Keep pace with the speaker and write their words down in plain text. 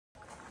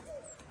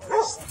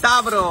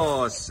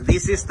Stavros.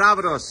 This is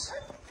Stavros.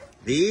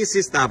 This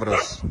is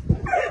Stavros.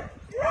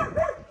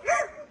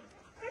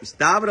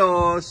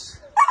 Stavros.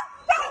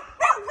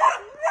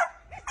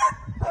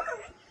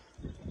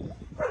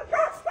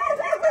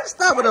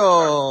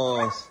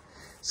 Stavros.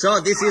 So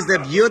this is the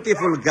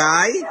beautiful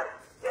guy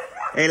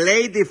a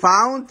lady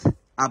found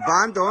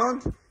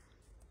abandoned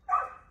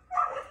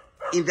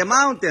in the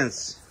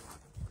mountains.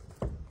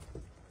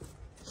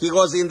 He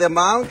was in the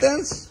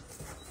mountains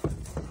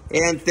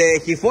and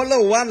he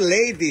followed one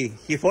lady.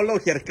 He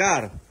followed her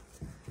car.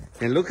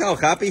 And look how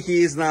happy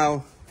he is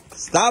now.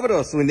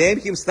 Stavros, we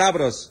named him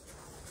Stavros.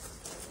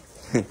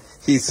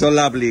 He's so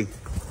lovely.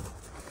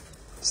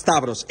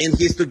 Stavros. And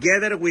he's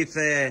together with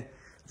the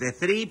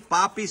 3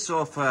 puppies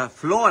of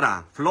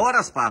Flora.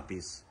 Flora's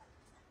puppies.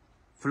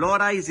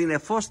 Flora is in a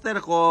foster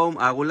home.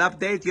 I will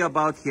update you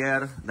about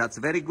her. That's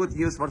very good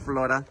news for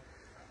Flora.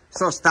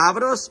 So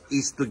Stavros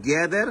is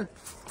together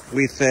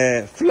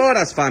with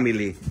Flora's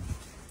family.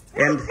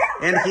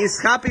 And he's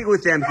happy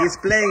with them. He's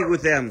playing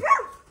with them.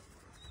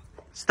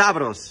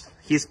 Stavros,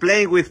 he's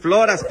playing with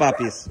Flora's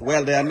puppies.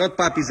 Well, they are not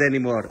puppies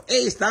anymore.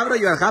 Hey, Stavros,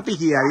 you are happy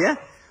here, yeah?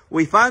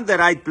 We found the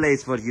right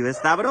place for you, eh,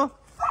 Stavros?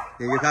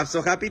 And you have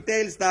so happy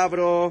tail,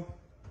 Stavros.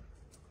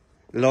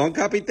 Long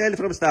happy tail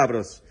from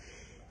Stavros.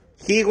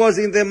 He was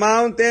in the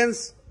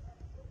mountains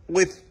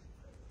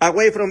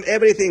away from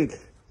everything.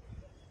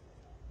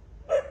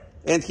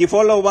 And he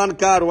followed one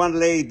car, one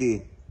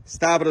lady.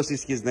 Stavros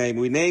is his name.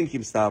 We named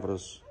him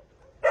Stavros.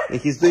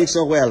 And he's doing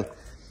so well.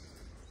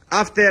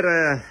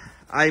 After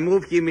I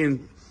moved him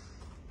in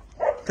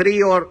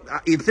three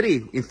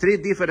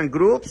different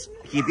groups,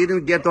 he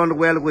didn't get on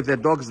well with the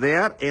dogs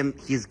there. And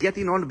he's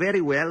getting on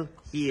very well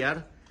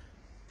here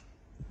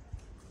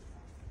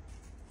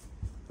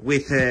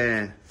with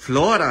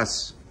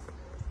Flora's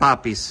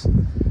puppies.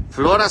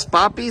 Flora's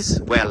puppies,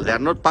 well, they're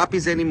not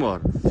puppies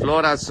anymore.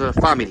 Flora's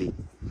family.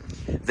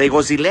 There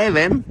was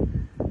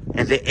 11,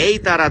 and the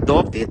 8 are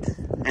adopted,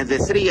 and the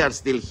 3 are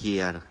still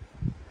here.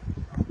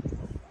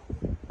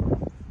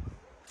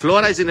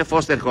 Flora is in a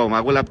foster home.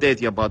 I will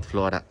update you about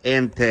Flora.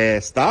 And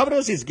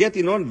Stavros is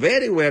getting on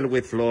very well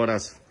with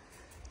Flora's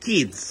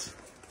kids.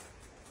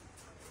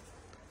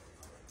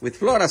 With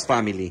Flora's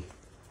family.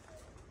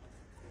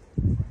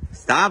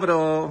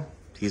 Stavros,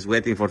 he's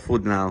waiting for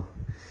food now.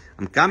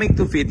 I'm coming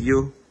to feed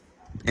you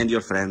and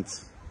your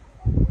friends.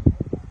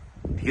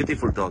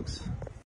 Beautiful dogs.